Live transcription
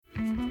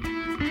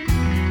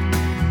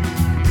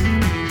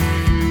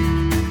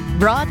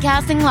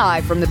Broadcasting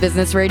live from the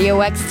Business Radio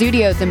X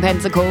studios in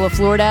Pensacola,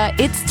 Florida,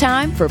 it's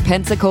time for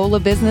Pensacola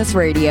Business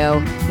Radio.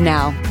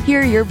 Now,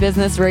 here are your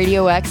Business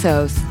Radio X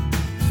hosts.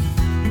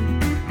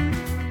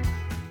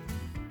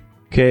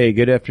 Okay,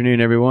 good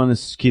afternoon, everyone.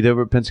 This is Keith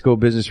over at Pensacola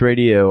Business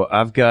Radio.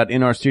 I've got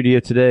in our studio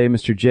today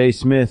Mr. Jay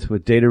Smith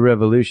with Data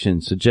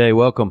Revolution. So, Jay,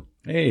 welcome.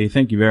 Hey,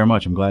 thank you very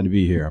much. I'm glad to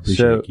be here. I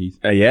appreciate it, Keith.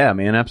 Yeah,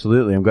 man,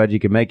 absolutely. I'm glad you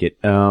could make it.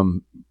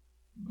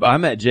 I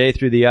met Jay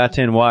through the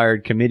I-10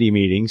 Wired committee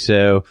meeting,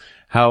 so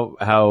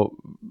how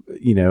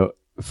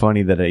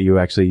funny that you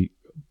actually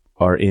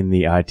are in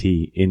the IT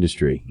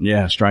industry.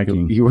 Yeah,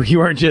 striking. You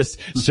weren't just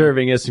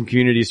serving as some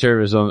community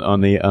service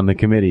on the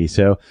committee.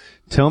 So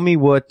tell me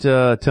what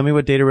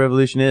Data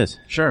Revolution is.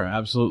 Sure,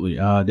 absolutely.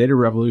 Data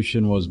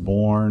Revolution was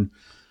born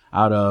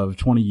out of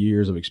 20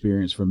 years of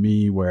experience for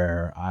me,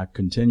 where I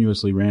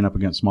continuously ran up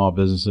against small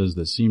businesses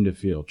that seemed to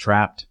feel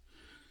trapped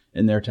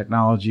in their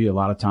technology. A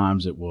lot of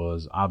times it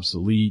was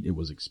obsolete, it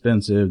was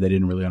expensive, they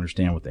didn't really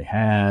understand what they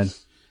had,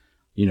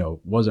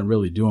 wasn't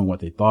really doing what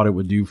they thought it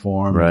would do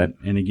for them. Right.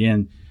 And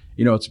again,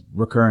 it's a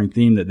recurring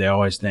theme that they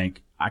always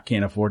think, I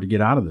can't afford to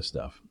get out of this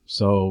stuff.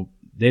 So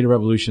Data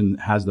Revolution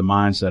has the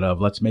mindset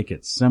of, let's make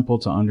it simple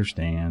to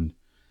understand.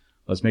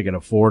 Let's make it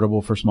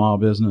affordable for small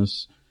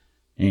business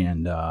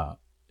and,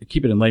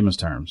 keep it in layman's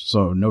terms.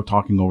 So no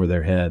talking over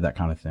their head, that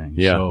kind of thing.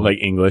 Yeah. So, like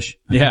English.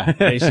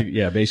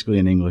 basically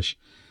in English.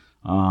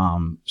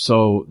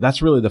 So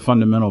that's really the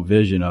fundamental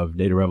vision of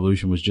Data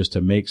Revolution, was just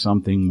to make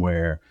something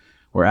where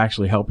we're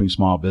actually helping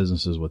small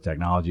businesses with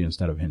technology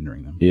instead of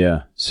hindering them.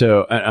 Yeah.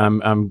 So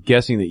I'm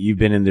guessing that you've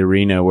been in the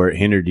arena where it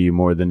hindered you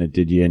more than it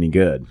did you any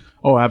good.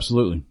 Oh,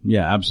 absolutely.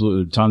 Yeah,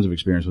 absolutely. Tons of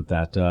experience with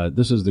that.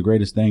 This is the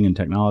greatest thing in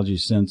technology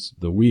since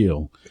the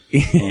wheel.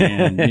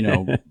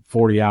 And,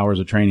 40 hours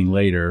of training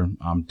later,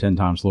 I'm 10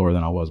 times slower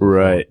than I was before.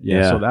 Right.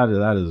 Yeah. So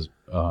that is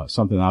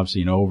something I've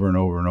seen over and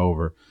over and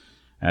over.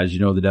 As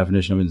you know, the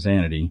definition of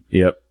insanity.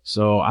 Yep.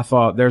 So I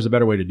thought there's a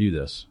better way to do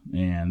this.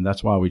 And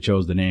that's why we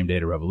chose the name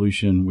Data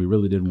Revolution. We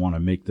really did want to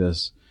make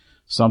this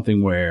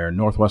something where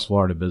Northwest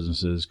Florida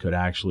businesses could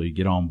actually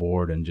get on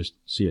board and just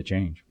see a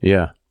change.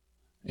 Yeah.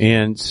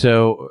 And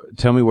so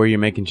tell me where you're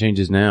making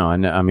changes now.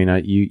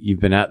 You've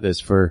been at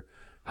this for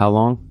how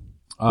long?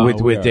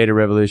 With Data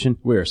Revolution?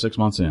 We're 6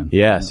 months in.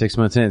 Yeah, 6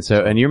 months in.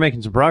 So, and you're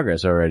making some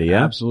progress already,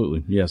 yeah?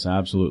 Absolutely. Yes,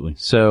 absolutely.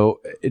 So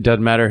it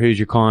doesn't matter who's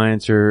your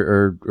clients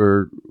or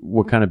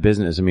what kind of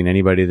business.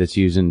 Anybody that's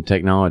using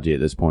technology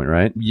at this point,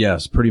 right?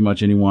 Yes, pretty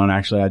much anyone.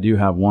 Actually, I do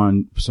have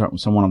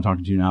someone I'm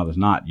talking to now that's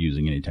not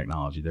using any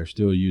technology. They're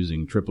still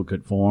using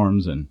triplicate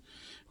forms and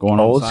going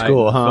old on site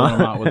school, and huh? filling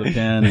them out with a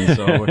pen. And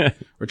so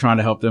we're trying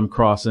to help them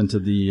cross into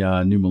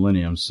the new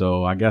millennium.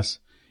 So I guess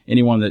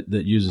anyone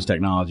that uses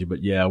technology.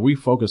 But yeah, we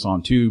focus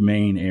on two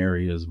main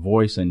areas,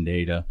 voice and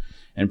data.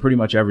 And pretty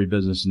much every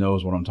business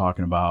knows what I'm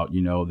talking about.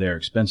 Their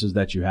expenses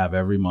that you have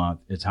every month.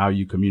 It's how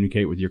you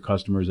communicate with your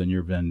customers and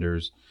your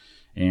vendors.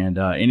 And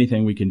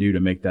anything we can do to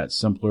make that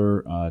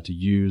simpler to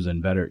use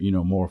and better,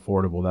 more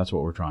affordable, that's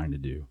what we're trying to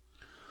do.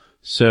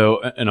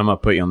 So, and I'm going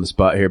to put you on the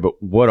spot here,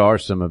 but what are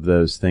some of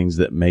those things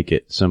that make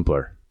it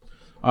simpler?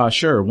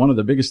 Sure. One of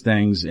the biggest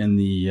things in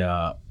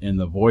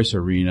the voice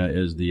arena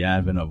is the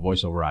advent of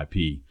voice over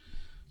IP.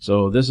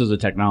 So this is a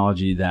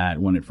technology that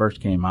when it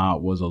first came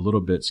out was a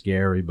little bit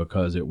scary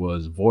because it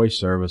was voice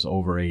service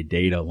over a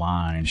data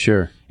line.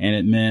 Sure. And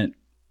it meant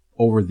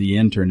over the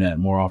internet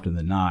more often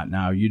than not.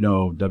 Now,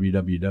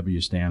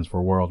 WWW stands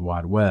for World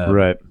Wide Web.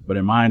 Right. But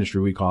in my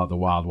industry, we call it the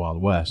Wild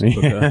Wild West.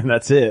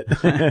 That's it.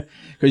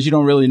 Because you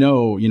don't really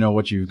know,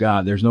 what you've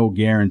got. There's no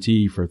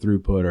guarantee for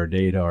throughput or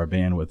data or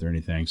bandwidth or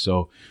anything.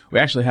 So we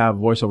actually have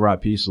voice over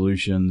IP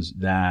solutions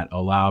that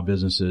allow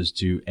businesses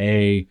to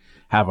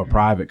have a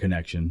private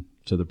connection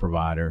to the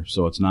provider.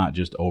 So it's not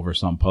just over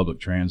some public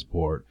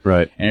transport.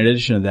 Right. And in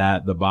addition to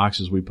that, the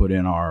boxes we put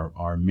in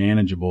are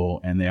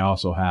manageable, and they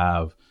also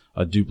have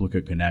a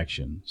duplicate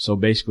connection. So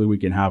basically we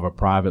can have a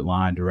private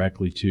line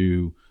directly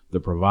to the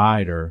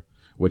provider,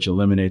 which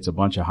eliminates a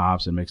bunch of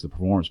hops and makes the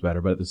performance better.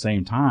 But at the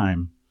same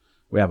time,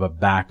 we have a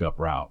backup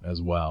route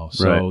as well.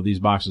 So These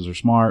boxes are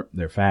smart.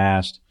 They're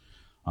fast.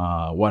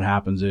 What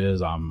happens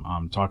is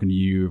I'm talking to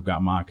you, I've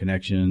got my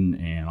connection,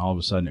 and all of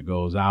a sudden it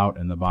goes out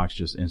and the box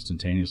just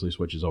instantaneously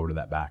switches over to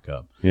that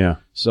backup. Yeah.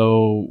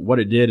 So what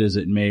it did is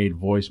it made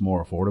voice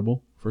more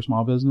affordable for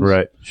small business.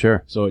 Right.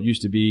 Sure. So it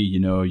used to be,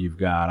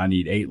 I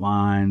need 8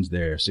 lines,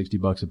 they're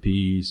 $60 a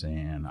piece,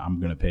 and I'm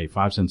going to pay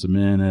 5 cents a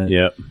minute.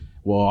 Yep.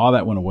 Well, all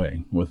that went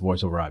away with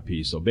voice over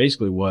IP. So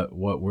basically what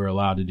we're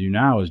allowed to do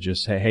now is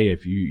just say, hey,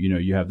 if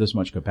you have this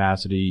much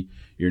capacity,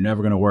 you're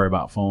never going to worry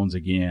about phones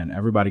again.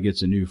 Everybody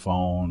gets a new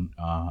phone,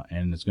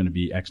 and it's going to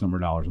be X number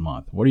of dollars a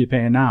month. What are you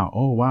paying now?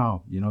 Oh,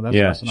 wow. That's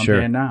less than I'm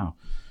paying now.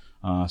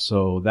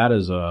 So that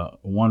is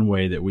one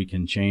way that we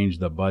can change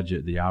the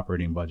budget, the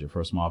operating budget for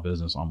a small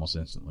business almost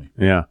instantly.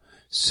 Yeah.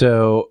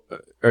 So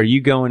are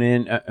you going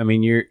in,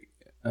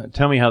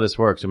 tell me how this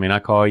works. I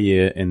call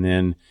you and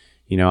then,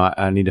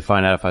 I need to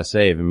find out if I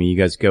save. I mean, you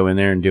guys go in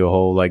there and do a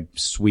whole like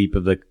sweep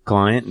of the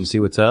client and see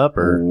what's up,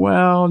 or?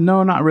 Well,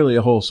 no, not really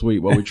a whole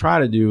sweep. What we try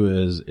to do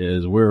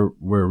is we're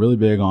really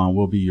big on,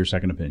 we'll be your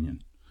second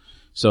opinion.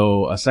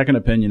 So a second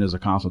opinion is a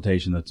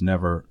consultation there's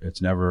never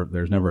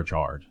a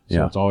charge.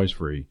 So it's always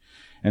free.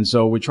 And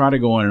so we try to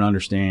go in and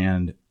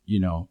understand,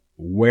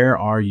 where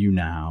are you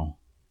now?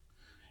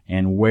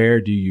 And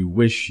where do you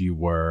wish you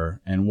were?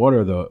 And what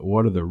are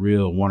the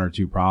real one or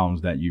two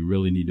problems that you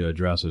really need to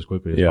address as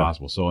quickly as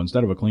possible? So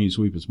instead of a clean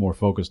sweep, it's more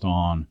focused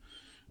on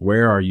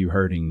where are you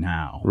hurting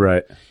now?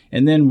 Right.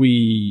 And then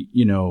we,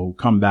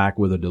 come back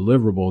with a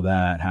deliverable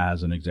that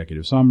has an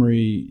executive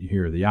summary.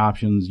 Here are the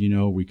options.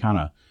 We kind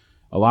of,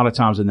 a lot of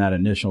times in that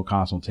initial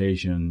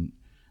consultation,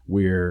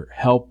 we're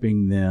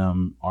helping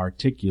them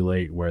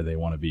articulate where they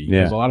want to be.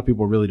 Because a lot of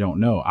people really don't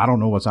know. I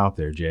don't know what's out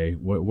there, Jay.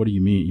 What do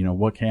you mean?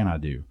 What can I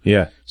do?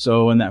 Yeah.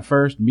 So in that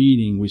first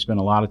meeting, we spent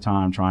a lot of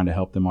time trying to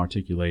help them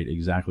articulate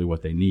exactly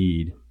what they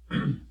need.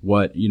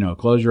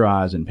 Close your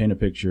eyes and paint a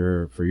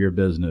picture for your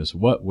business.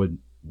 What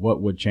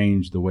would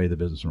change the way the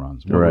business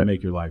runs? What would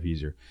make your life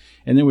easier?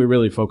 And then we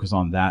really focus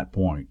on that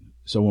point.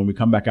 So when we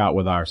come back out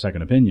with our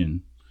second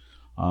opinion,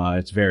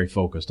 it's very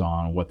focused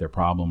on what their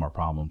problem or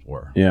problems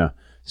were. Yeah.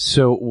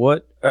 So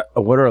what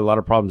are a lot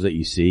of problems that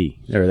you see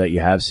or that you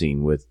have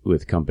seen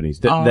with companies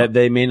that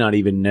they may not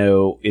even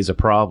know is a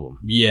problem?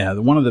 Yeah.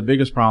 One of the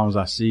biggest problems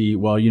I see,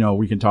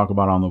 we can talk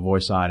about on the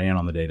voice side and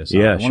on the data side.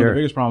 Yeah, One of the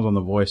biggest problems on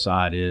the voice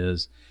side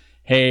is,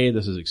 hey,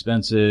 this is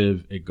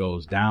expensive. It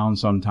goes down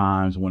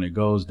sometimes. When it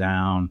goes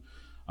down,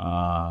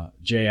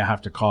 Jay, I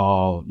have to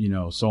call,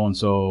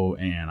 so-and-so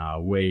and I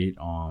wait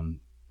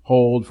on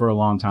hold for a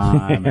long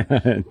time.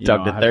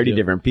 Talk to 30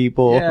 different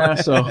people. Yeah.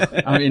 So,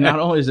 not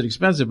only is it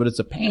expensive, but it's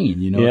a pain,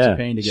 it's a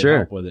pain to get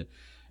help with it.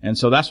 And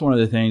so that's one of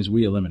the things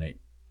we eliminate.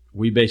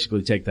 We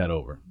basically take that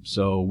over.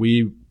 So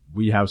we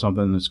have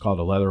something that's called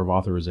a letter of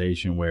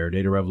authorization where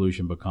Data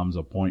Revolution becomes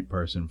a point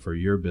person for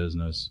your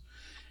business.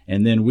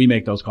 And then we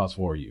make those calls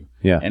for you.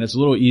 Yeah. And it's a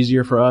little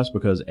easier for us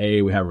because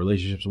we have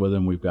relationships with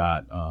them. We've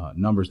got,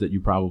 numbers that you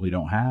probably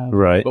don't have.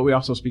 Right. But we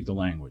also speak the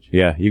language.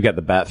 Yeah. You got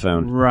the bat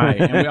phone. Right.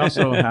 And we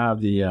also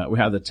have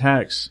the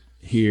techs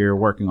here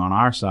working on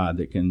our side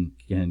that can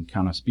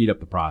kind of speed up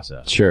the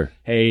process. Sure.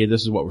 Hey,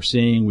 this is what we're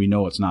seeing. We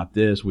know it's not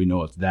this. We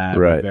know it's that.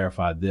 Right. We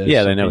verified this.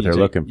 Yeah. They know what they're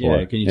looking for.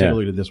 Yeah. Can you take a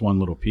look at this one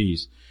little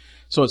piece?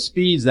 So it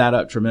speeds that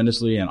up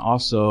tremendously. And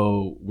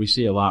also we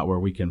see a lot where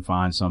we can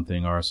find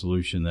something or a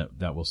solution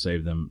that will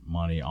save them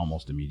money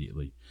almost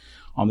immediately.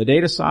 On the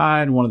data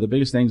side, one of the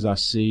biggest things I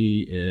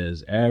see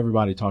is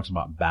everybody talks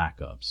about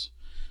backups.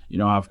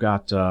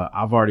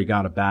 I've already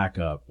got a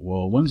backup.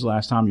 Well, when's the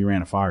last time you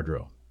ran a fire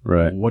drill?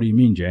 Right. What do you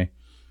mean, Jay?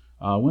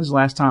 When's the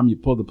last time you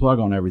pulled the plug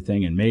on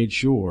everything and made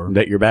sure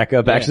that your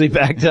backup actually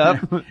backed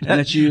up? And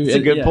that you, it's a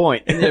good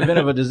point. In the event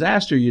of a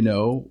disaster,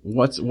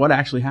 what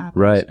actually happens.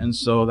 Right. And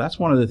so that's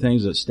one of the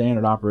things that's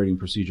standard operating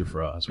procedure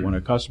for us. When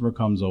a customer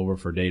comes over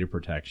for data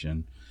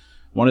protection,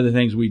 one of the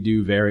things we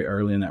do very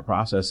early in that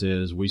process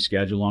is we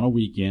schedule on a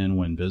weekend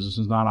when business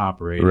is not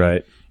operating.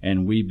 Right.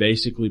 And we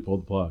basically pull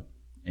the plug.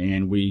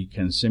 And we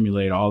can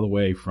simulate all the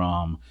way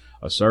from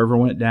a server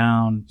went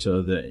down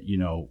to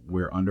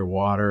we're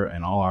underwater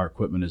and all our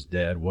equipment is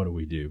dead. What do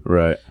we do?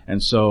 Right.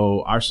 And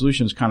so our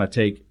solutions kind of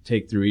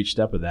take through each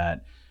step of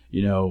that.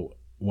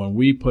 When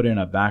we put in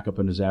a backup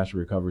and disaster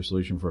recovery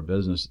solution for a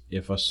business,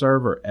 if a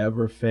server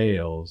ever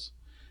fails,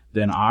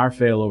 then our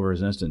failover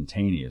is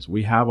instantaneous.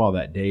 We have all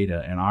that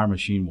data and our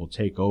machine will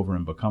take over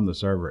and become the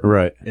server.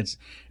 Right. It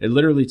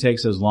literally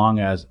takes as long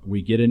as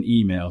we get an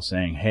email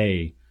saying,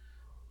 hey,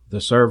 the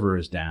server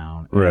is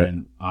down, right.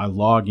 And I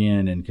log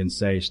in and can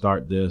say,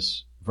 start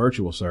this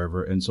virtual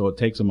server. And so it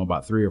takes them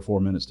about 3 or 4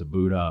 minutes to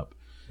boot up.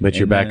 But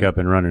you're back up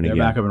and running again.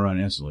 They're back up and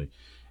running instantly.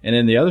 And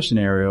then the other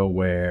scenario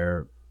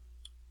where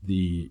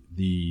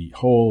the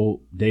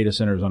whole data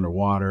center is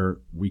underwater,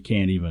 we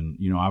can't even,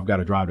 I've got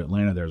to drive to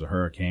Atlanta. There's a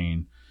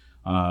hurricane.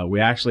 We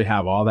actually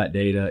have all that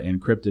data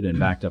encrypted and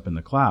backed up in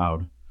the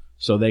cloud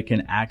so they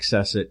can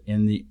access it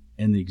in the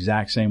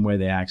exact same way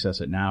they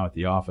access it now at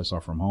the office or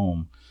from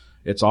home.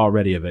 It's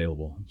already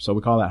available. So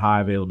we call that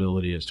high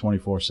availability. It's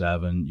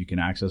 24/7. You can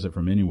access it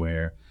from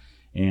anywhere.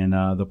 And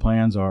the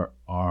plans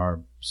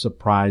are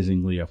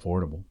surprisingly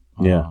affordable.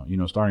 Yeah.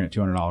 Starting at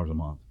 $200 a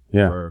month.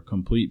 Yeah. For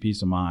complete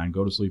peace of mind.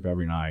 Go to sleep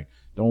every night.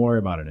 Don't worry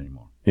about it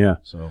anymore. Yeah.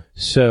 So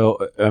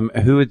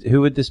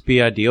who would this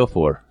be ideal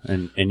for?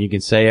 And you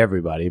can say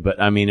everybody, but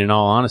in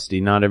all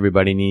honesty, not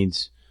everybody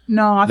needs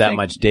that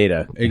much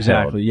data.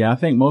 Exactly. Yeah. I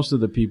think most of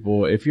the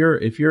people, if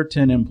you're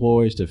 10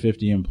 employees to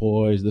 50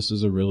 employees, this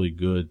is a really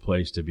good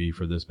place to be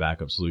for this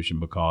backup solution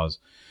because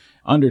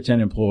under 10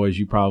 employees,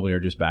 you probably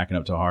are just backing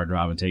up to a hard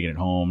drive and taking it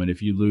home. And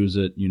if you lose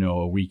it,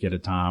 a week at a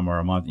time or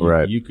a month,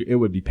 right. It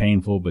would be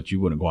painful, but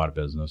you wouldn't go out of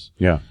business.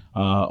 Yeah.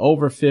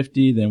 Over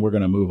 50, then we're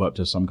going to move up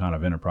to some kind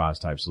of enterprise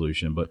type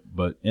solution.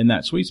 But in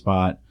that sweet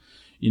spot,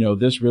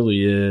 this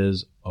really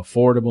is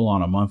affordable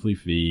on a monthly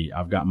fee.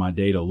 I've got my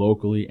data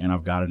locally and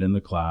I've got it in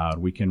the cloud.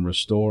 We can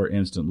restore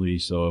instantly.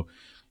 So,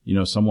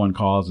 someone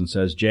calls and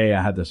says, Jay,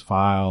 I had this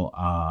file.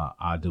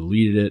 I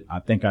deleted it. I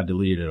think I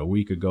deleted it a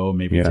week ago,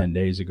 maybe 10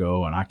 days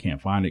ago, and I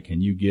can't find it.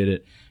 Can you get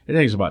it? It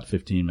takes about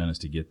 15 minutes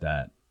to get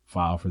that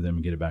file for them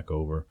and get it back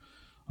over.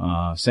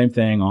 Same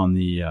thing on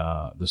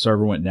the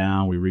server went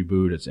down. We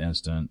reboot. It's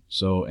instant.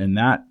 So in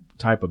that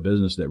type of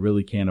business that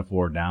really can't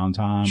afford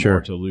downtime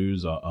or to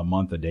lose a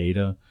month of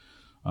data,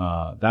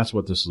 that's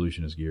what the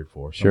solution is geared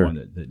for.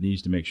 Someone that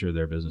needs to make sure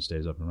their business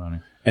stays up and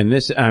running. And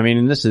this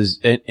is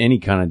any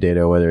kind of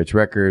data, whether it's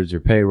records or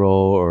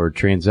payroll or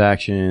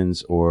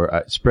transactions or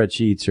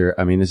spreadsheets or,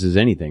 this is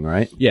anything,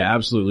 right? Yeah,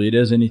 absolutely. It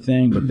is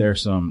anything, but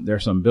there's some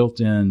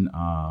built-in,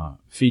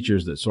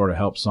 features that sort of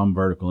help some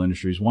vertical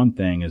industries. One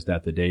thing is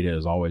that the data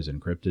is always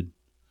encrypted.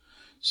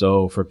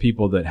 So for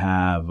people that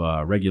have,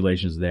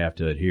 regulations they have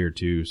to adhere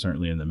to,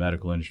 certainly in the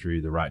medical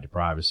industry, the right to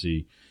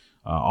privacy,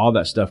 all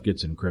that stuff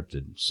gets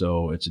encrypted.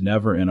 So it's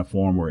never in a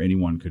form where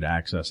anyone could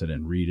access it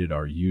and read it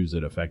or use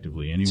it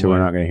effectively anyway. So we're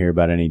not going to hear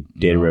about any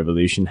data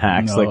revolution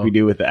hacks like we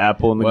do with the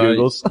Apple and the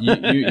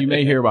Googles? you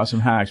may hear about some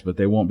hacks, but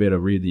they won't be able to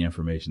read the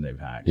information they've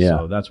hacked. Yeah.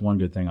 So that's one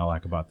good thing I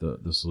like about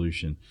the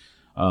solution.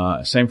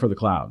 Same for the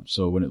cloud.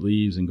 So when it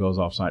leaves and goes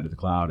offsite to the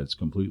cloud, it's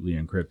completely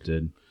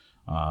encrypted.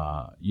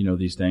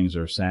 These things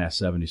are SAS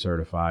 70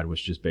 certified,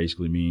 which just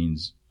basically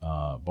means,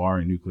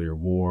 barring nuclear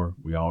war,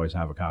 we always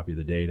have a copy of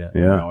the data.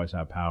 Yeah. We always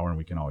have power and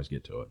we can always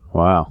get to it.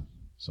 Wow.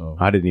 So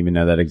I didn't even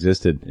know that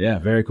existed. Yeah.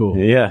 Very cool.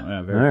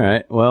 Yeah. Very All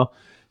right. Well,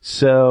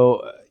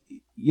 so,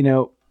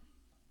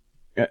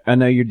 I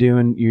know you're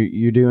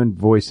doing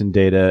voice and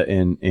data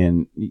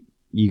and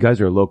you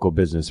guys are a local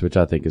business, which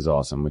I think is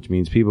awesome, which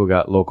means people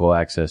got local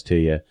access to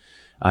you.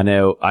 I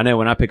know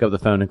when I pick up the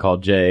phone and call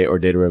Jay or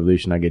Data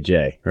Revolution, I get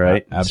Jay,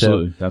 right?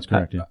 Absolutely. So, that's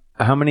correct. Yeah.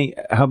 How big,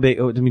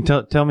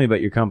 tell me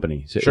about your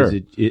company. So sure.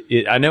 Is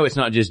it, I know it's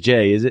not just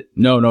Jay, is it?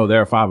 No,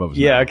 there are 5 of us.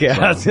 Yeah. Now, okay.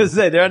 so. I was going to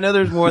say, I know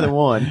there's more than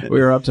one. We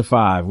are up to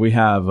 5. We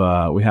have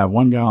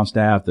one guy on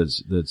staff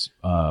that's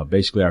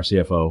basically our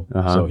CFO.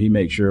 Uh-huh. So he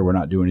makes sure we're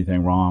not doing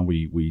anything wrong.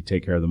 We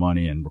take care of the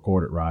money and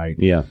record it right.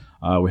 Yeah.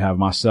 We have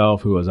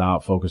myself who is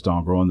out focused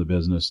on growing the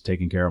business,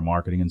 taking care of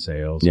marketing and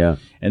sales. Yeah.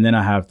 And then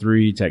I have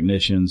 3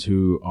 technicians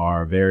who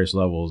are various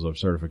levels of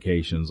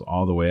certifications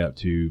all the way up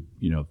to,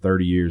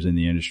 30 years in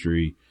the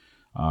industry,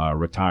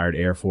 retired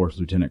Air Force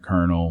Lieutenant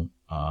Colonel,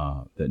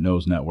 that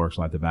knows networks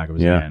like the back of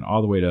his hand,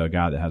 all the way to a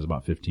guy that has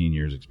about 15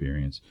 years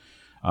experience.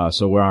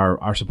 So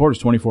our support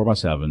is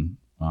 24/7.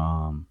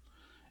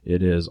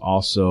 It is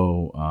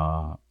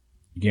also,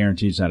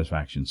 guaranteed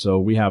satisfaction. So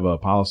we have a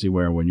policy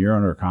where when you're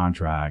under a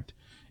contract,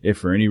 if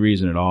for any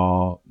reason at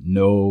all,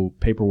 no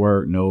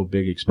paperwork, no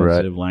big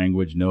expensive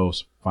language, no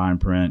fine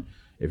print,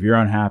 if you're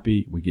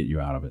unhappy, we get you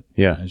out of it.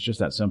 Yeah. And it's just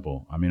that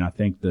simple. I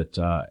think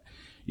that,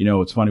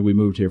 it's funny. We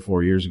moved here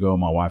 4 years ago.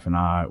 My wife and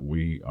I,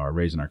 we are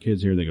raising our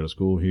kids here. They go to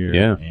school here.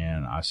 Yeah.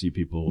 And I see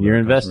people. You're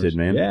invested,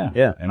 man.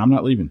 Yeah. And I'm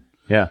not leaving.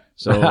 Yeah.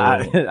 So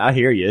I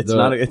hear you.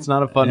 It's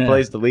not a fun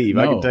place to leave.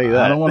 No, I can tell you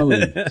that. I don't want to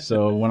leave.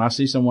 So when I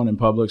see someone in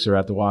Publix or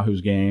at the Wahoo's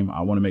game,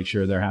 I want to make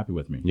sure they're happy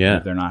with me. Yeah.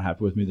 If they're not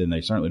happy with me, then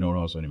they certainly don't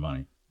owe us any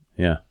money.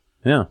 Yeah.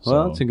 Yeah.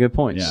 Well, that's a good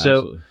point.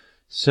 Yeah,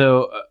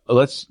 so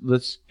let's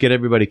get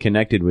everybody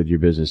connected with your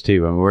business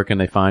too. Where can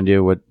they find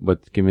you?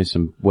 Give me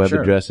some web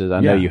addresses.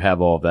 I know you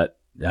have all of that.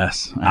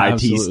 Yes.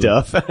 IT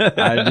stuff.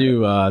 I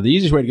do. The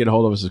easiest way to get a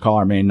hold of us is call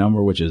our main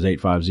number, which is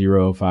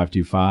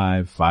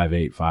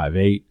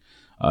 850-525-5858.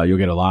 You'll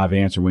get a live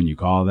answer when you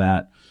call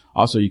that.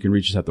 Also, you can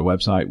reach us at the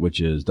website,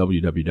 which is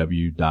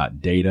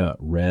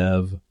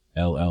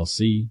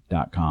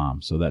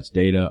www.datarevllc.com. So that's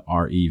data,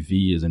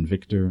 REV as in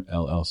Victor,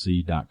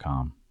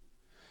 LLC.com.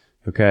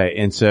 Okay.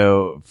 And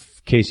so in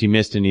case you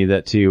missed any of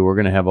that too, we're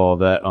going to have all of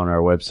that on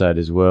our website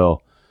as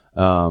well.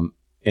 And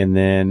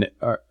then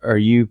are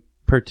you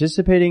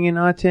participating in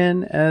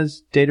I-10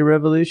 as Data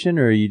Revolution,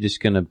 or are you just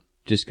going to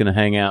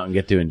hang out and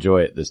get to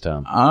enjoy it this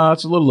time?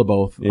 It's a little of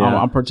both. Yeah.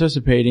 I'm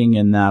participating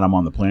in that. I'm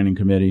on the planning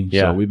committee.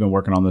 Yeah. So we've been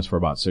working on this for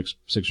about six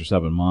or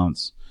 7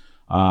 months.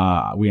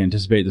 We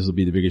anticipate this will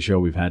be the biggest show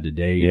we've had to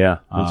date. Yeah,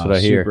 that's what I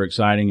hear. Super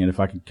exciting. And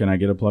if can I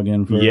get a plug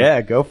in for it?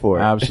 Yeah, go for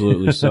it.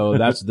 Absolutely. So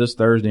that's this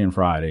Thursday and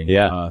Friday.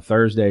 Yeah.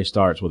 Thursday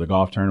starts with a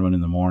golf tournament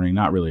in the morning.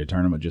 Not really a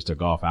tournament, just a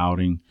golf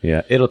outing.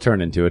 Yeah, it'll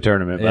turn into a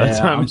tournament by the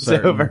time it's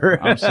over.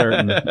 I'm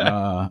certain.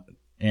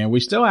 And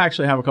we still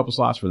actually have a couple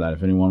slots for that.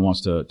 If anyone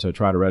wants to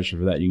try to register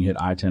for that, you can hit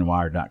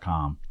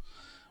i10wire.com.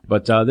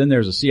 But then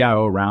there's a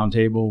CIO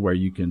roundtable where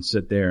you can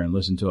sit there and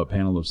listen to a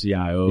panel of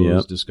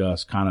CIOs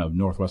discuss kind of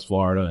Northwest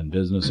Florida and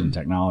business and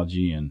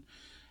technology and,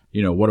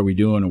 what are we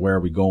doing and where are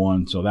we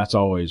going? So that's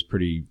always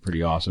pretty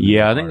awesome.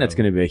 Yeah, I think that's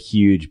going to be a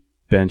huge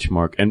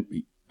benchmark. And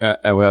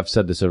I've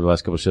said this over the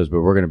last couple of shows,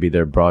 but we're going to be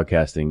there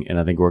broadcasting, and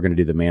I think we're going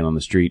to do the man on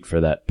the street for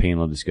that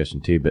panel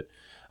discussion too. But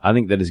I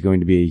think that is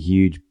going to be a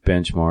huge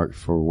benchmark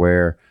for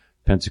where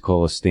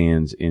Pensacola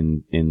stands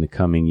in the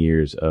coming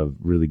years of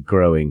really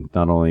growing,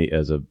 not only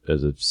as a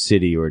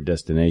city or a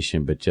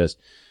destination, but just,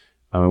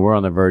 we're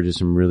on the verge of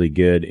some really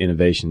good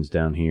innovations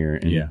down here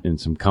and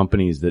some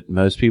companies that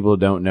most people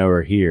don't know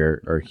are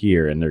here,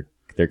 and they're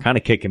they're kind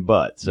of kicking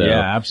butt. So yeah,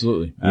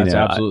 absolutely. That's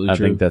absolutely I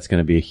true. I think that's going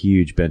to be a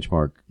huge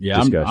benchmark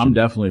discussion. I'm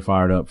definitely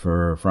fired up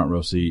for front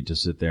row seat to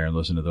sit there and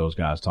listen to those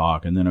guys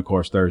talk. And then, of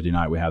course, Thursday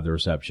night we have the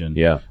reception,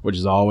 which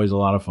is always a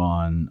lot of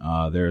fun.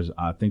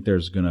 I think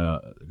there's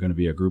gonna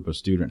be a group of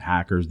student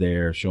hackers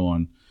there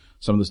showing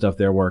some of the stuff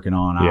they're working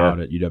on out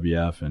at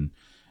UWF, and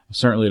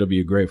certainly it'll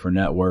be great for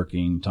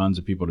networking, tons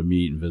of people to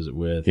meet and visit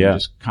with, and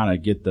just kind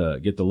of get the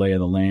lay of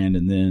the land.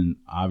 And then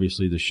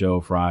obviously the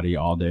show Friday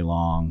all day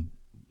long,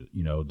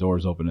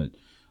 doors open at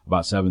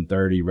about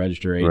 7:30,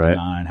 register 8 to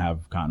 9,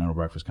 have continental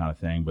breakfast kind of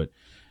thing. But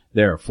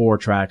there are 4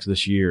 tracks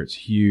this year. It's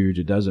huge.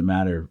 It doesn't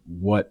matter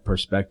what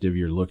perspective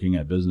you're looking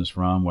at business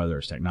from, whether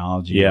it's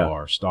technology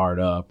or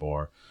startup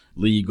or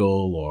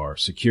legal or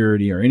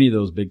security or any of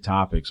those big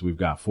topics. We've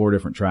got 4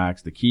 different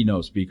tracks. The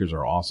keynote speakers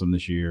are awesome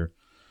this year.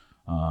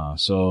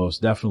 So it's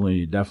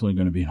definitely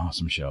going to be an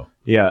awesome show.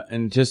 Yeah.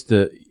 And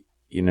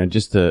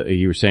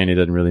you were saying it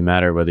doesn't really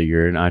matter whether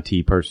you're an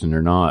IT person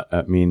or not.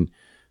 I mean,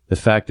 the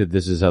fact that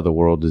this is how the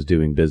world is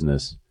doing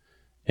business,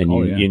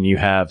 and you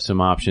have some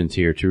options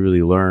here to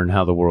really learn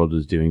how the world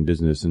is doing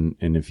business. And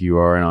if you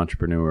are an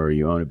entrepreneur or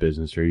you own a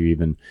business or you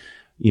even,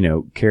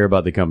 care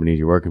about the companies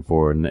you're working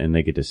for and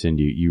they get to send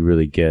you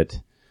really get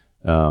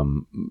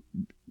an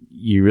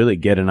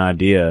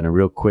idea and a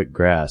real quick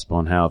grasp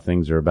on how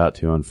things are about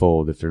to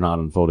unfold if they're not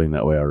unfolding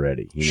that way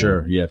already.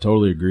 Sure. Yeah,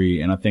 totally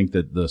agree. And I think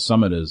that the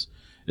summit is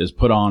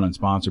put on and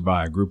sponsored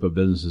by a group of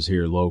businesses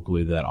here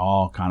locally that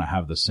all kind of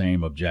have the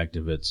same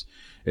objective.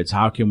 It's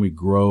how can we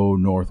grow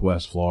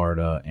Northwest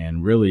Florida?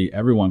 And really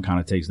everyone kind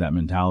of takes that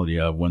mentality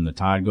of when the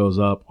tide goes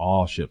up,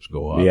 all ships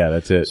go up. Yeah,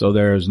 that's it. So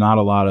there's not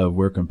a lot of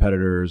we're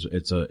competitors.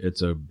 It's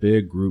a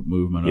big group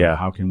movement of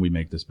how can we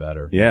make this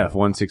better? Yeah. If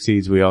one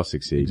succeeds, we all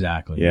succeed.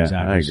 Exactly. Yeah,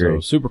 exactly. I agree.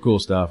 So super cool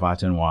stuff.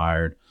 I-10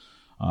 Wired.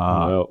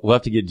 Well, we'll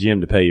have to get Jim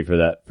to pay you for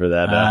that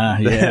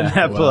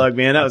plug,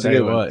 man. That was a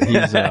good one.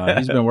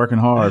 He's been working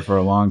hard for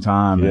a long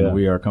time, and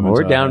we are coming.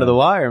 We're down to the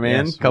wire,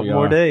 man. Yes, couple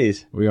more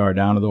days. We are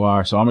down to the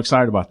wire, so I'm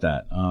excited about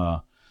that.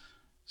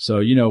 So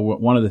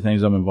one of the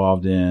things I'm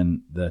involved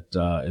in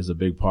that is a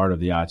big part of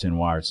the I-10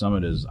 Wired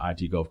Summit is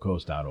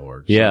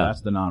itgulfcoast.org. So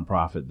that's the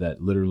nonprofit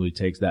that literally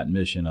takes that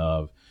mission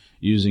of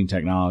using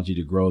technology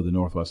to grow the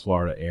Northwest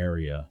Florida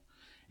area.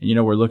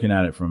 And we're looking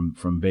at it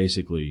from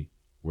basically.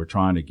 We're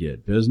trying to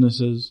get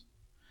businesses,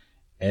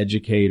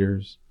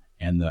 educators,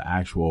 and the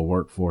actual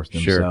workforce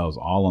themselves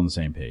all on the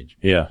same page.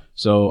 Yeah.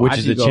 So which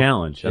is a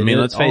challenge. I mean,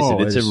 let's face it,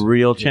 it's a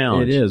real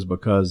challenge. It is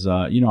because,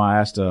 I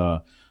asked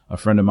a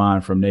friend of mine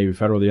from Navy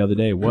Federal the other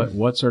day,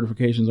 what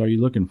certifications are you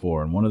looking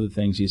for? And one of the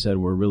things he said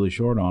we're really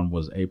short on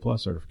was A+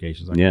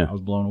 certifications. I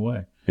was blown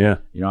away. Yeah.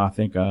 I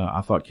think,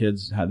 I thought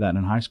kids had that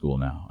in high school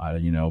now,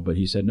 but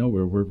he said, no,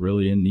 we're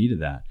really in need of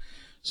that.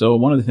 So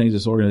one of the things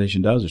this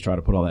organization does is try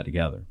to put all that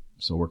together.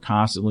 So we're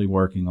constantly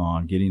working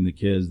on getting the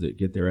kids that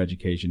get their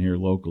education here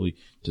locally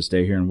to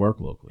stay here and work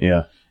locally.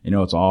 Yeah.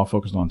 It's all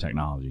focused on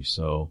technology.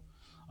 So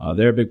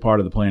they're a big part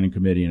of the planning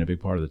committee and a big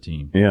part of the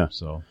team. Yeah.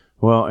 So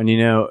well, and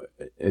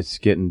it's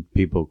getting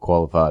people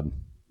qualified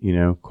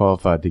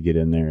to get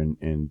in there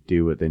and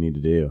do what they need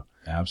to do.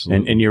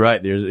 Absolutely. And you're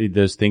right.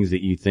 There's things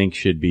that you think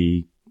should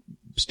be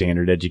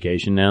standard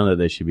education now that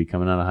they should be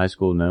coming out of high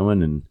school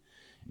knowing and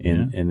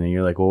then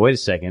you're like, well, wait a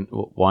second.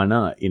 Why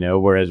not?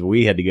 Whereas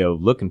we had to go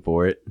looking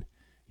for it,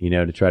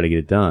 to try to get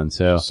it done.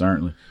 So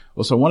certainly.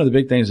 Well, so one of the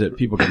big things that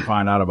people can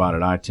find out about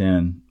at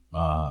I-10,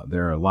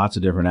 there are lots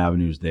of different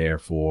avenues there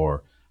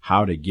for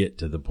how to get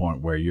to the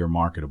point where you're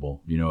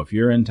marketable. If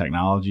you're in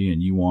technology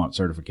and you want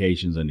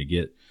certifications and to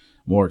get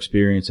more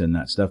experience and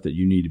that stuff that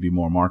you need to be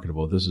more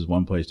marketable, this is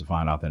one place to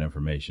find out that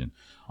information.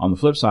 On the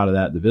flip side of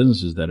that, the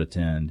businesses that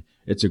attend,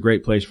 it's a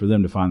great place for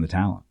them to find the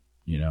talent,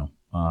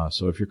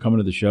 So if you're coming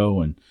to the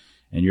show and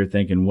you're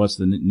thinking, what's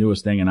the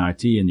newest thing in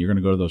IT? And you're going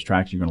to go to those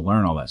tracks, you're going to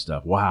learn all that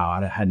stuff. Wow,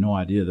 I had no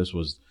idea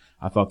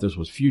I thought this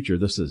was future.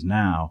 This is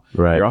now.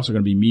 Right. You're also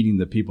going to be meeting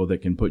the people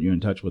that can put you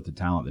in touch with the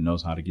talent that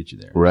knows how to get you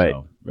there. Right.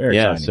 So, very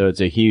exciting. So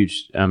it's a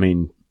huge, you're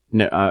going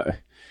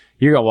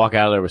to walk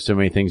out of there with so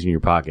many things in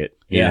your pocket,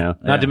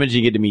 Not to mention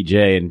you get to meet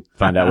Jay and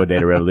find out what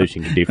Data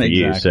Revolution can do for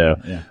you. So,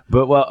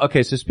 but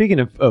okay. So speaking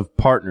of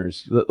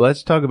partners,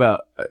 let's talk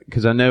about,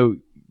 cause I know,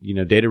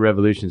 Data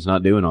Revolution's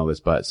not doing all this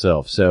by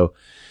itself. So,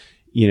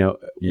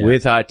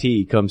 with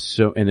IT comes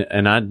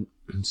and I'm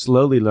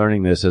slowly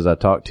learning this as I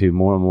talk to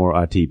more and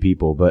more IT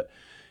people, but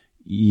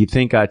you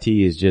think IT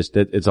is just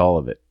that it's all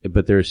of it,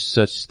 but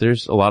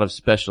there's a lot of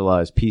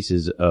specialized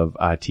pieces of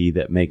IT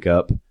that make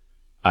up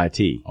IT,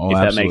 if absolutely.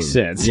 That makes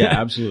sense. Yeah,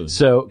 absolutely.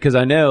 So, cause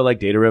I know like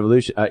Data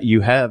Revolution,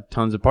 you have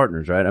tons of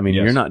partners, right? I mean,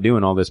 You're not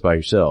doing all this by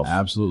yourself.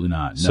 Absolutely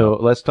not. No. So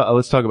let's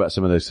talk about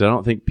some of this. Cause I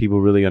don't think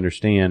people really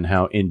understand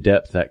how in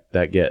depth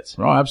that gets.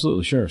 Oh,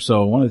 absolutely. Sure.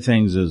 So one of the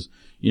things is,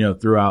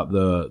 throughout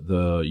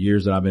the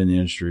years that I've been in the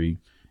industry,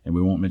 and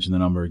we won't mention the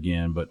number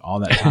again, but all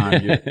that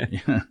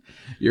time,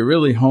 you're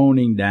really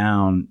honing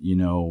down,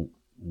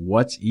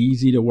 what's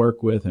easy to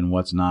work with and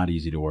what's not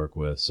easy to work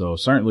with. So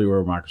certainly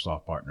we're a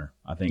Microsoft partner.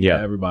 I think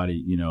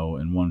everybody,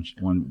 in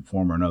one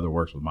form or another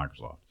works with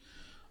Microsoft.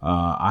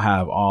 I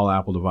have all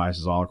Apple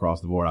devices all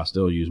across the board. I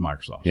still use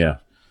Microsoft. Yeah.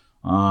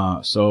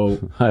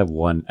 So I have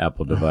one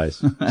Apple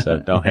device, so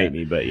don't hate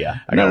me, but yeah.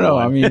 No.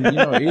 I mean,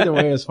 either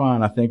way is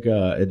fine. I think,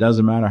 it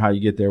doesn't matter how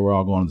you get there. We're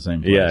all going to the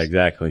same place. Yeah,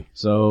 exactly.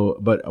 So,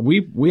 but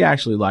we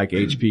actually like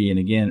HP. And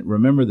again,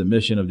 remember the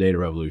mission of Data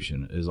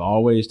Revolution is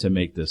always to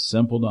make this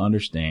simple to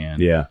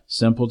understand,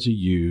 simple to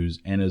use,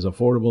 and as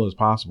affordable as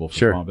possible for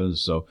small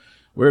business. So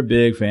we're a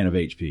big fan of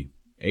HP.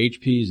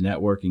 HP's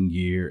networking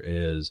gear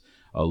is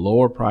a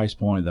lower price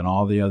point than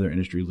all the other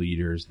industry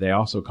leaders. They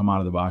also come out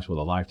of the box with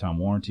a lifetime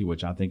warranty,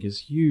 which I think is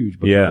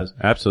huge. Because,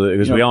 absolutely.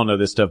 Because we all know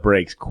this stuff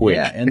breaks quick.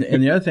 Yeah.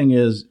 And the other thing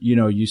is,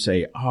 you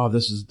say, I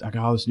got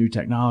all this new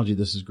technology.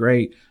 This is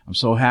great. I'm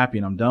so happy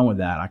and I'm done with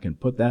that. I can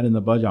put that in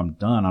the budget. I'm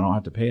done. I don't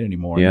have to pay it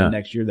anymore. And then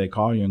next year they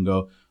call you and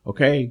go,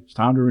 okay, it's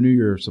time to renew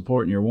your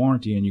support and your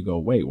warranty. And you go,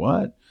 wait,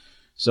 what?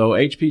 So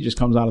HP just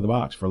comes out of the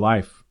box for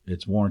life.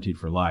 It's warranted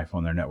for life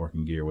on their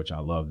networking gear, which I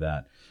love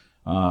that.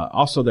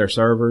 Also their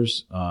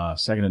servers,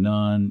 second to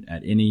none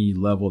at any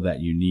level that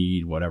you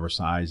need, whatever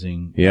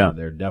sizing.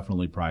 They're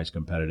definitely price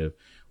competitive.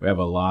 We have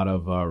a lot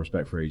of,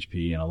 respect for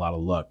HP and a lot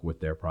of luck with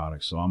their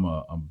products. So I'm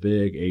a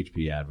big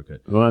HP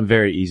advocate. Well, I'm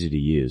very easy to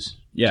use.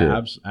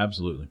 Yeah,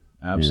 absolutely.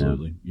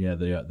 Yeah.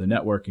 The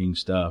networking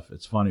stuff.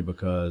 It's funny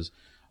because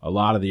a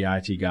lot of the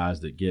IT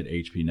guys that get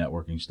HP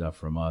networking stuff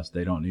from us,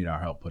 they don't need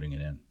our help putting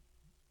it in.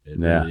 It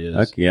really is.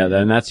 Okay. Yeah,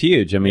 then that's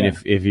huge. I mean,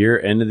 if your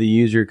end of the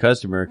user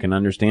customer can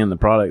understand the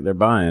product they're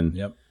buying,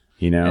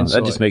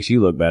 that just makes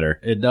you look better.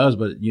 It does,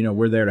 but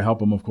we're there to help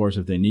them, of course,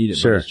 if they need it.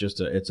 Sure. But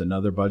it's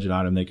another budget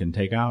item they can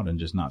take out and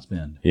just not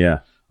spend. Yeah.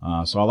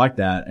 So I like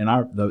that. And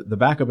the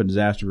backup and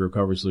disaster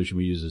recovery solution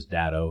we use is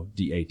Datto,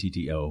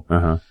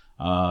 DATTO.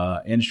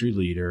 Industry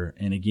leader.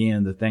 And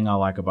again, the thing I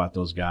like about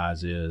those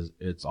guys is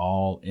it's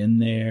all in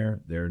there.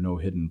 There are no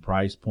hidden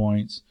price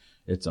points.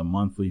 It's a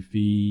monthly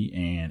fee,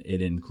 and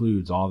it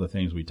includes all the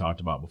things we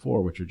talked about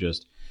before, which are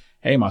just,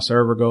 hey, my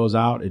server goes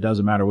out. It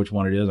doesn't matter which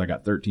one it is. I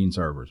got 13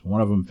 servers.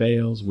 One of them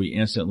fails. We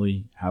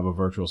instantly have a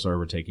virtual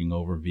server taking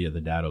over via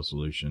the Datto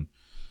solution.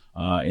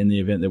 In the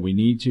event that we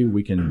need to,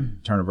 we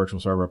can turn a virtual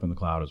server up in the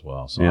cloud as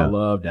well. So I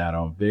love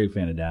Datto. I'm a big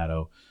fan of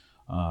Datto.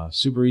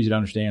 Super easy to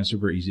understand,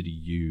 super easy to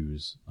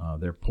use.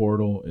 Their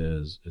portal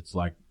it's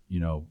like,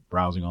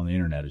 browsing on the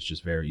internet. It's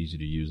just very easy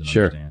to use and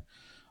understand.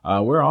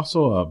 We're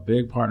also a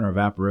big partner of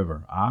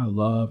AppRiver. I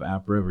love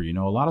AppRiver.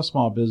 A lot of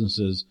small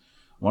businesses,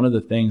 one of the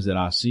things that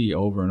I see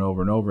over and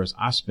over and over is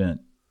I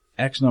spent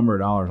X number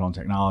of dollars on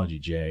technology,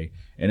 Jay,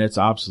 and it's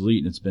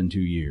obsolete and it's been 2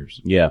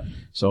 years. Yeah.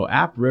 So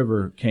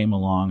AppRiver came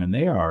along and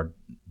they are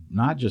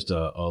not just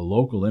a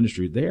local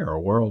industry, they are a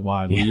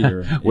worldwide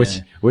leader.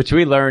 Which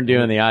we learned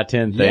doing the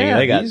I-10 thing. Yeah,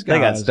 they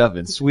got stuff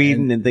in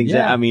Sweden and things.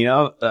 I mean,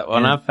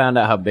 when I found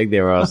out how big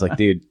they were, I was like,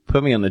 dude,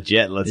 put me on the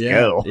jet and let's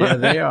go. Yeah,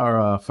 they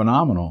are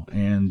phenomenal.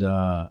 And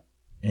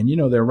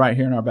they're right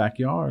here in our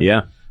backyard.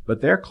 Yeah.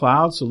 But their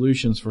cloud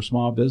solutions for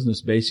small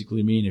business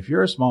basically mean if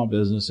you're a small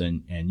business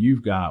and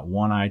you've got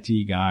one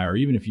IT guy, or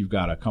even if you've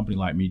got a company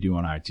like me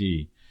doing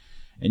IT,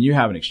 and you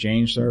have an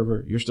Exchange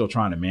server, you're still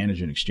trying to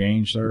manage an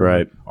Exchange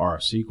server or a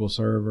SQL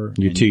server.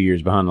 You're 2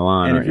 years behind the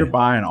line. And if you're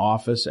buying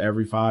Office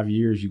every 5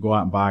 years, you go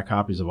out and buy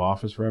copies of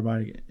Office for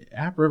everybody.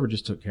 AppRiver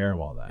just took care of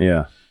all that.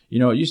 Yeah.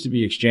 It used to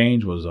be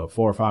Exchange was a $4,000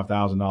 or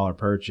 $5,000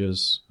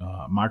 purchase.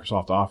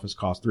 Microsoft Office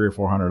cost $300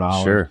 or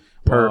 $400. Sure.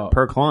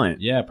 Per client.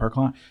 Yeah, per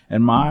client.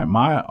 And my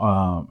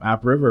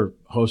AppRiver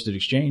hosted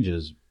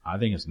Exchanges, I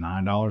think it's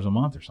 $9 a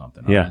month or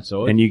something. Yeah.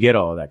 And you get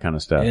all of that kind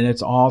of stuff. And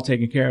it's all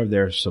taken care of.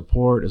 Their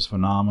support is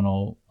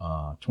phenomenal,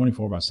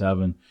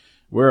 24/7.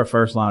 We're a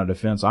first line of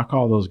defense. I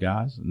call those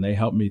guys and they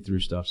help me through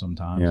stuff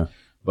sometimes. Yeah.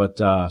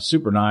 But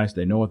super nice.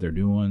 They know what they're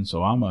doing.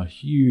 So I'm a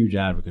huge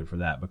advocate for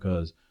that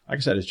because, like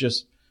I said, it's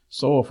just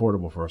so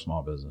affordable for a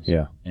small business.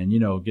 Yeah. And,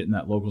 getting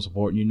that local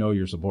support and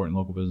you're supporting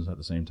local business at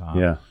the same time.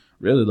 Yeah.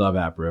 Really love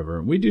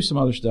AppRiver. We do some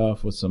other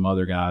stuff with some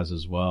other guys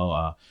as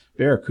well.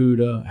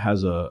 Barracuda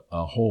has a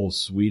whole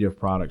suite of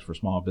products for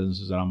small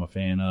businesses that I'm a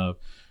fan of.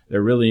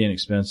 They're really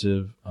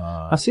inexpensive.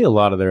 I see a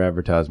lot of their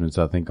advertisements,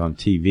 I think, on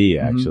TV,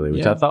 actually,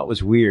 which I thought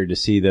was weird to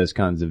see those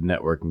kinds of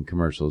networking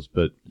commercials.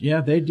 But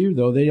yeah, they do,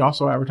 though. They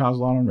also advertise a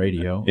lot on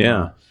radio.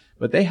 Yeah.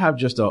 But they have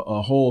just a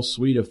whole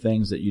suite of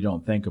things that you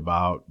don't think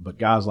about, but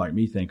guys like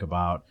me think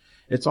about.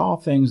 It's all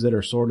things that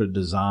are sort of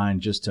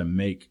designed just to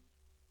make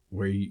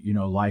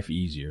life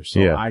easier. So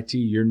IT,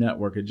 your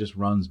network, it just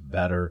runs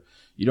better.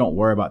 You don't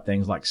worry about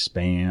things like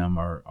spam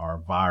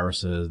or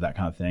viruses, that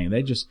kind of thing.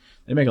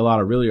 They make a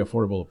lot of really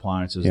affordable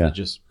appliances that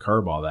just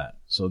curb all that.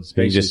 So it's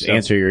basically you just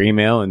answer your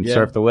email and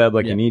surf the web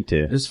like you need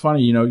to. It's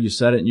funny, you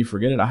set it and you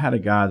forget it. I had a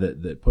guy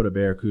that put a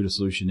Barracuda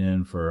solution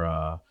in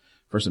for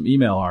some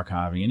email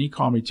archiving, and he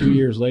called me 2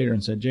 years later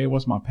and said, Jay,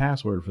 what's my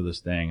password for this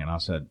thing? And I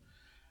said,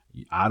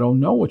 I don't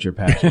know what your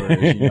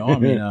password is. I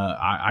mean,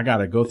 I got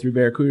to go through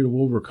Barracuda.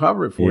 We'll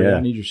recover it for you.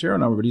 I need your serial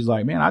number. But he's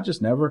like, man,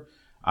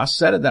 I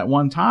set it that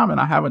one time and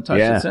I haven't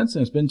touched it since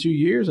then. It's been 2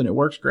 years and it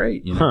works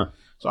great.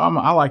 So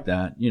I like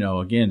that.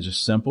 Again,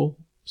 just simple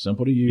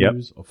to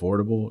use,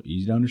 affordable,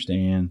 easy to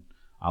understand.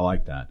 I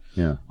like that.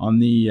 Yeah. On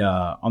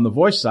the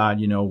voice side,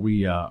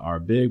 we are a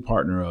big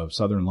partner of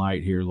Southern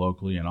Light here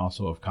locally and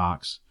also of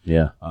Cox.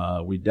 Yeah.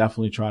 We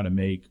definitely try to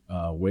make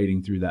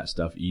wading through that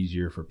stuff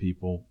easier for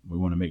people. We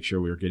want to make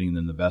sure we're getting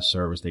them the best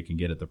service they can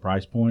get at the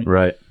price point.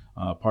 Right.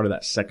 Part of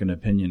that second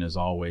opinion is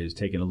always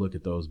taking a look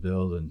at those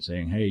bills and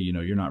saying, hey,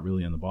 you're not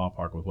really in the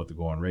ballpark with what the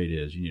going rate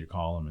is. You need to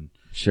call them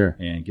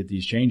and get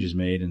these changes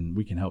made, and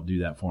we can help do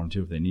that for them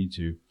too if they need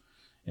to.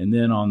 And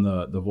then on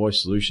the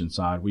voice solution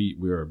side,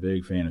 we're a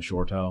big fan of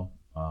ShoreTel.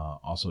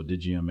 Also,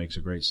 Digium makes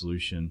a great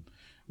solution.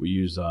 We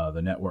use the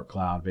Network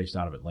Cloud based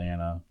out of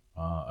Atlanta.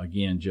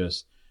 Again,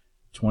 just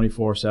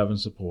 24/7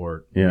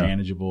 support,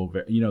 manageable.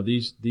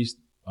 These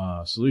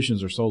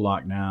solutions are so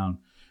locked down.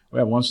 We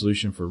have one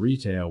solution for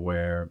retail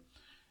where,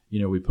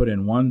 we put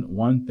in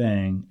one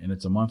thing and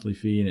it's a monthly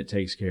fee and it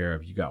takes care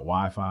of, you got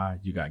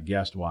Wi-Fi, you got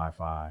guest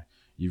Wi-Fi,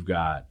 you've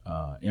got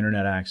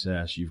internet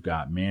access, you've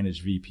got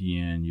managed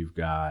VPN, you've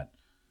got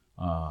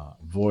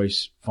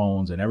voice,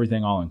 phones, and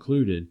everything all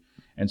included.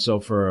 And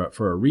so for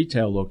a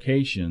retail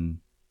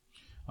location,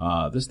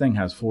 this thing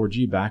has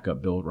 4G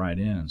backup built right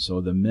in. So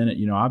the minute,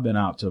 I've been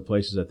out to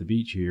places at the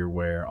beach here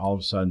where all of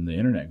a sudden the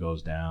internet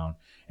goes down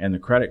and the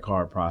credit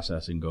card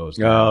processing goes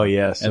down. Oh,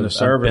 yes. And the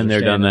servers been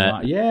there, done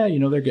that. Yeah,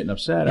 they're getting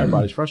upset.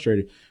 Everybody's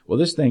frustrated. Well,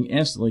 this thing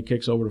instantly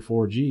kicks over to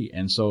 4G.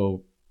 And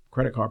so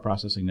credit card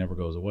processing never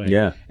goes away.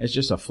 Yeah. It's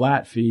just a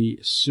flat fee,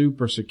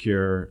 super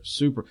secure,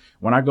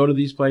 when I go to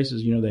these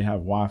places, they have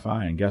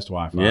Wi-Fi and guest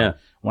Wi-Fi. Yeah.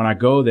 When I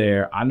go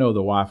there, I know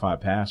the Wi-Fi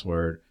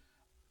password.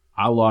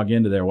 I log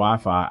into their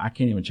Wi-Fi. I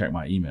can't even check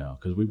my email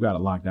because we've got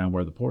it locked down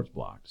where the port's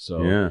blocked.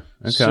 So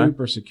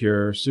super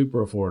secure,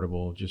 super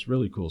affordable, just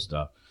really cool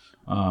stuff.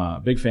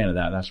 Big fan of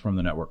that. That's from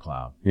the Network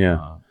Cloud.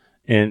 Yeah.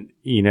 And,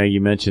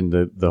 you mentioned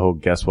the whole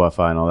guest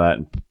Wi-Fi and all that.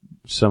 And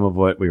some of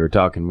what we were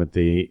talking with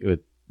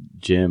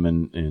Jim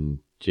and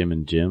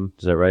Jim,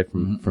 is that right?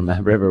 From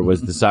Mad River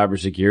was the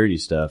cybersecurity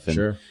stuff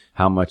and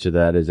how much of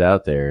that is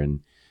out there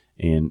and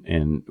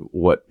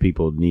what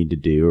people need to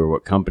do or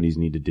what companies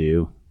need to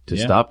do to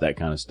stop that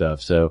kind of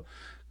stuff. So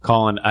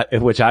Colin,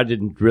 which I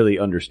didn't really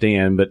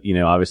understand, but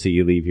obviously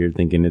you leave here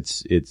thinking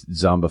it's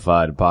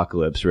zombified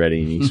apocalypse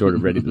ready and you're sort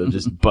of ready to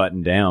just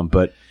button down.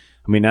 But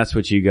I mean, that's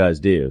what you guys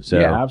do. So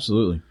yeah,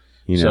 absolutely.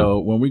 So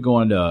when we go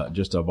into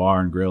just a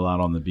bar and grill out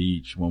on the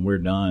beach, when we're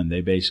done,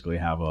 they basically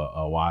have a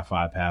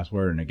Wi-Fi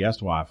password and a guest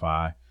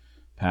Wi-Fi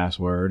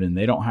password, and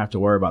they don't have to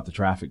worry about the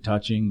traffic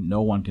touching.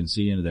 No one can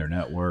see into their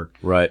network.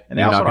 Right. And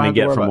they're not going to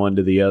get from one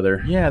to the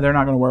other. Yeah, they're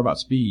not going to worry about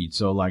speed.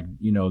 So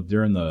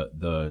during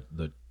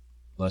the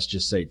let's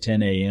just say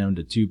 10 a.m.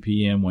 to 2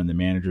 p.m. when the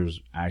manager's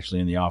actually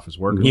in the office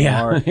working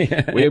hard.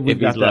 We've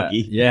got he's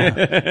lucky.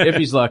 If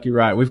he's lucky,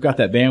 right. We've got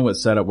that bandwidth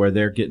set up where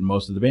they're getting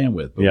most of the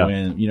bandwidth. But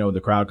when,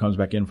 the crowd comes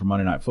back in for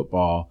Monday Night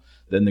Football,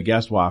 then the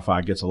guest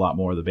Wi-Fi gets a lot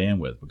more of the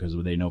bandwidth because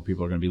they know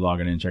people are going to be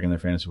logging in, checking their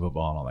fantasy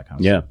football and all that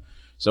kind of stuff.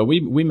 So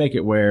we make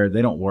it where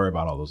they don't worry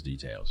about all those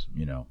details.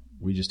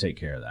 We just take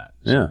care of that.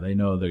 So they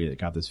know they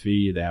got this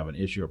fee. They have an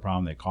issue or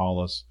problem. They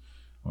call us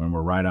when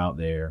we're right out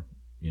there,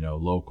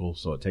 local.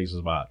 So it takes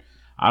us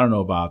I don't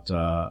know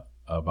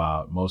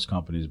about most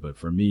companies, but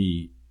for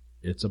me,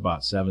 it's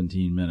about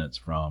 17 minutes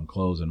from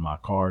closing my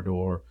car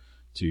door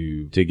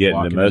to get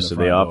into most of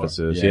the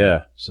offices.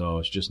 Yeah. So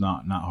it's just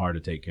not hard to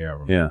take care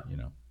of them.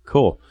 Yeah.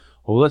 Cool.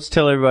 Well, let's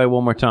tell everybody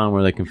one more time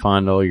where they can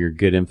find all your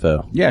good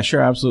info. Yeah,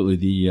 sure. Absolutely.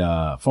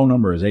 The phone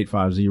number is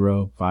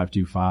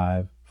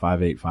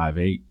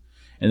 850-525-5858.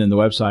 And then the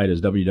website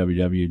is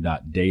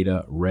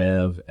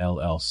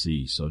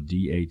www.datarevllc. So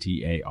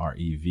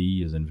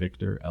DATAREV is in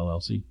Victor,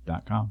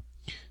 LLC.com.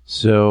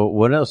 So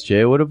what else,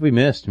 Jay? What have we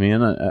missed,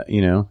 man?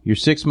 You're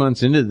 6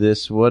 months into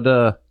this. What,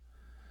 where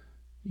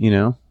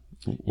do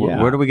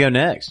we go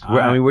next?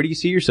 Where do you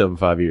see yourself in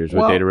 5 years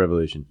with Data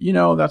Revolution?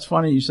 That's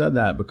funny you said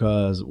that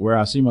because where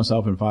I see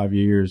myself in 5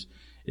 years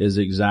is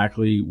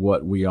exactly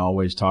what we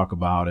always talk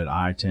about at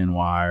I-10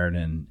 Wired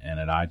and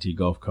at IT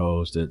Gulf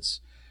Coast. It's,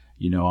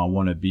 I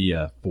want to be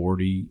a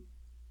 40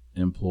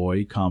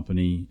 employee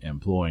company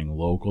employing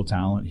local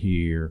talent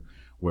here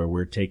where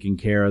we're taking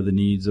care of the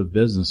needs of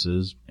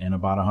businesses in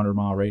about a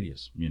 100-mile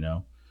radius,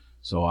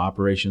 So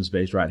operations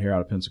based right here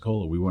out of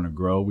Pensacola. We want to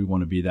grow. We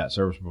want to be that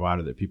service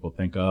provider that people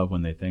think of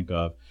when they think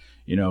of,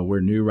 we're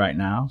new right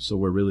now. So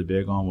we're really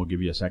big on, we'll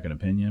give you a second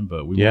opinion,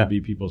 but we want to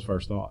be people's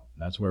first thought.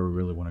 That's where we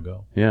really want to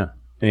go. Yeah.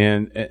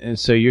 And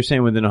so you're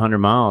saying within 100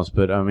 miles,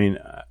 but I mean,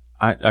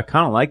 I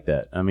kind of like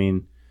that. I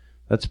mean,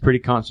 that's a pretty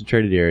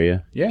concentrated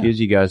area. Yeah. Gives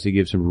you guys to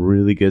give some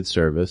really good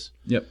service.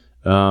 Yep.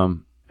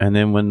 And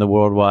then when the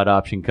worldwide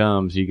option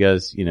comes, you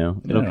guys,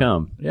 it'll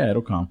come. Yeah,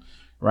 it'll come.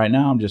 Right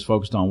now, I'm just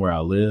focused on where I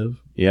live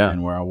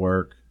and where I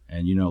work.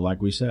 And, like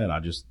we said,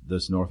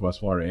 this Northwest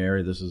Florida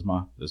area, this is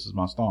my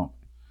stomp.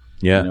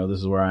 Yeah. This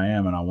is where I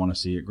am and I want to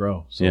see it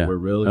grow. So we're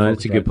really focused.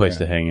 It's a good place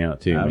to hang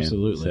out too,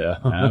 Absolutely. man.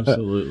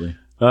 Absolutely.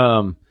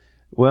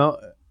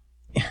 Well,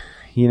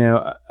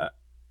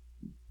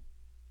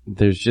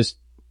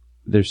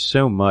 there's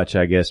so much,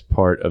 I guess,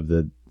 part of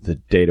the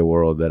data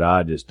world that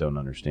I just don't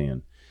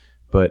understand.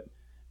 But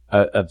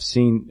I've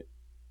seen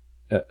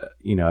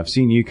I've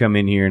seen you come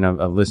in here and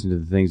I've listened to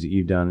the things that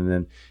you've done, and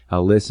then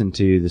I'll listen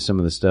to some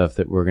of the stuff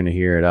that we're going to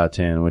hear at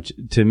I-10, which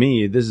to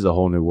me, this is a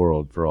whole new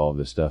world for all of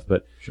this stuff.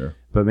 But sure.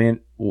 But man,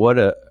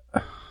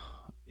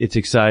 it's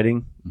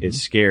exciting. Mm-hmm. It's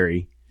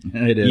scary.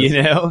 It is.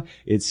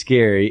 It's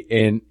scary,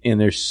 and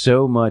there's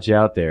so much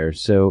out there.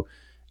 So,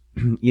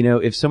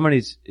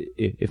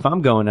 if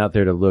I'm going out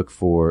there to look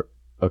for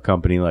a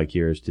company like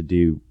yours to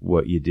do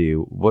what you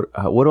do, what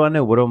do I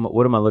know? What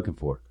am I looking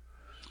for?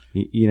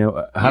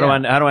 How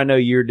do I know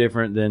you're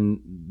different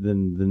than the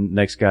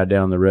next guy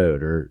down the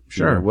road, or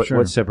sure,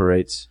 what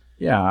separates?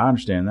 Yeah, I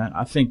understand that.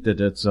 I think that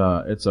it's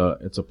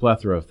a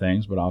plethora of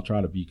things, but I'll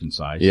try to be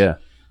concise. Yeah.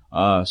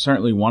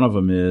 Certainly one of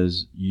them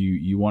is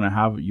you want to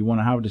have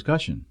a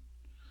discussion.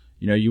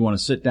 You want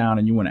to sit down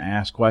and you want to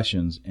ask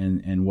questions.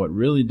 And what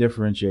really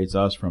differentiates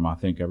us from, I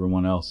think,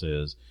 everyone else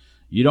is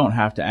you don't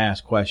have to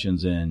ask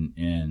questions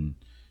in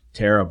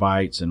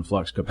terabytes and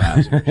flux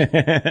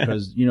capacitors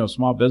because,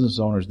 small business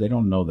owners, they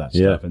don't know that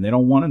stuff and they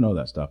don't want to know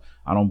that stuff.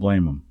 I don't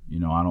blame them.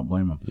 I don't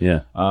blame them.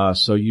 Yeah.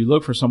 So you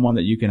look for someone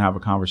that you can have a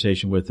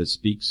conversation with that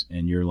speaks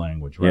in your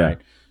language, right?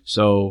 Yeah.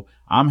 So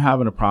I'm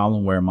having a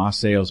problem where my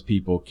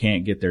salespeople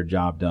can't get their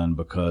job done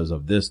because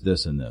of this,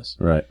 and this.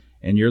 Right.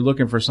 And you're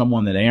looking for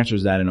someone that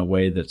answers that in a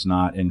way that's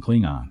not in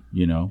Klingon,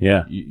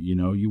 Yeah.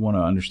 You want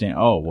to understand,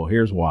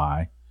 here's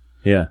why.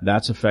 Yeah.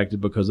 That's affected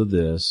because of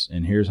this,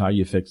 and here's how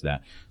you fix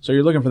that. So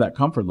you're looking for that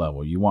comfort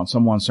level. You want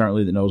someone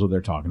certainly that knows what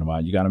they're talking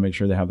about. You got to make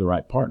sure they have the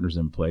right partners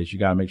in place. You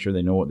got to make sure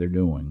they know what they're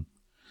doing.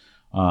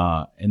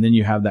 And then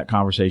you have that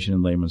conversation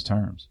in layman's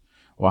terms.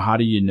 Well, how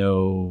do you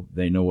know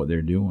they know what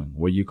they're doing?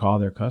 Well, you call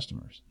their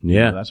customers.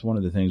 Yeah. That's one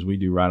of the things we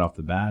do right off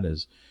the bat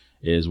is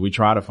we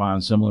try to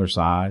find similar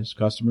size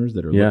customers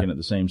that are looking at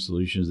the same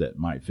solutions that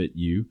might fit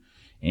you.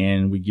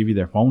 And we give you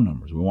their phone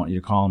numbers. We want you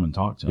to call them and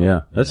talk to them.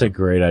 Yeah. That's a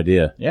great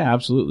idea. Yeah,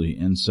 absolutely.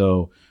 And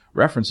so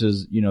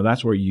references,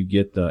 that's where you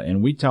get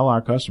and we tell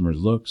our customers,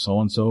 look,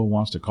 so-and-so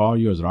wants to call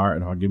you. Is it all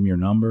right if I give them your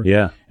number?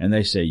 Yeah. And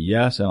they say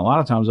yes. And a lot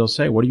of times they'll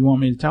say, what do you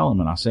want me to tell them?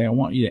 And I say, I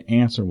want you to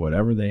answer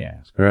whatever they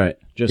ask. Right.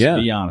 Just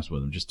be honest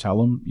with them. Just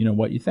tell them,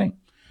 what you think.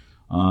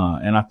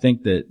 And I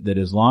think that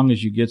as long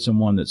as you get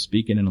someone that's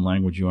speaking in a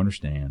language you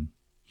understand,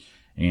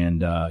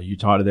 and you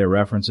talk to their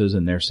references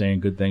and they're saying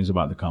good things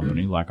about the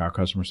company, like our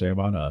customers say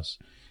about us,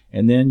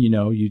 and then,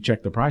 you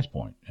check the price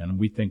point. And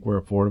we think we're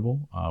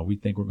affordable. We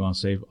think we're going to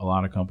save a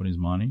lot of companies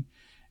money.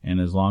 And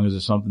as long as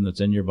it's something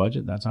that's in your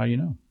budget, that's how you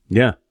know.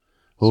 Yeah.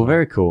 Well,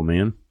 very cool,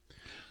 man.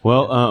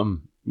 Well,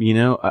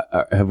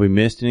 have we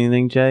missed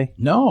anything, Jay?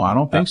 No, I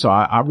don't think so.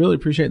 I really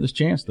appreciate this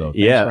chance, though.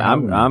 Thanks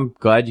I'm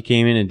glad you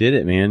came in and did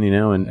it, man.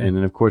 And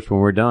then of course when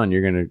we're done,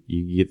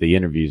 you get the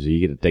interview, so you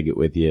get to take it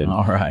with you,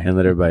 all right, and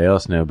let everybody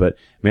else know. But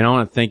man, I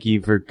want to thank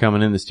you for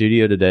coming in the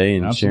studio today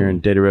and sharing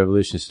Data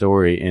Revolution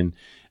story. And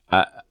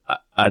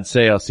I'd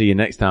say I'll see you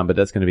next time, but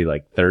that's going to be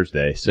like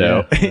Thursday.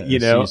 So,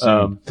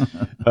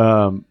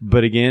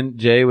 but again,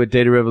 Jay with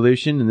Data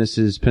Revolution, and this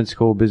is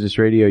Pensacola Business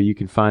Radio. You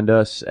can find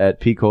us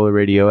at Pensacola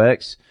Radio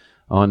X,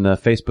 on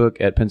Facebook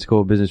at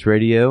Pensacola Business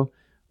Radio,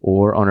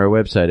 or on our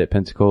website at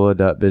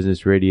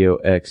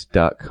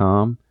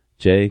pensacola.businessradiox.com.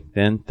 Jay,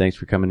 then, thanks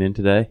for coming in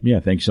today. Yeah,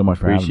 thanks so much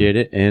for having me. Appreciate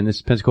it. And this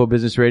is Pensacola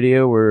Business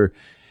Radio, where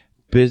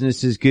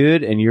business is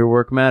good and your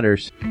work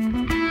matters.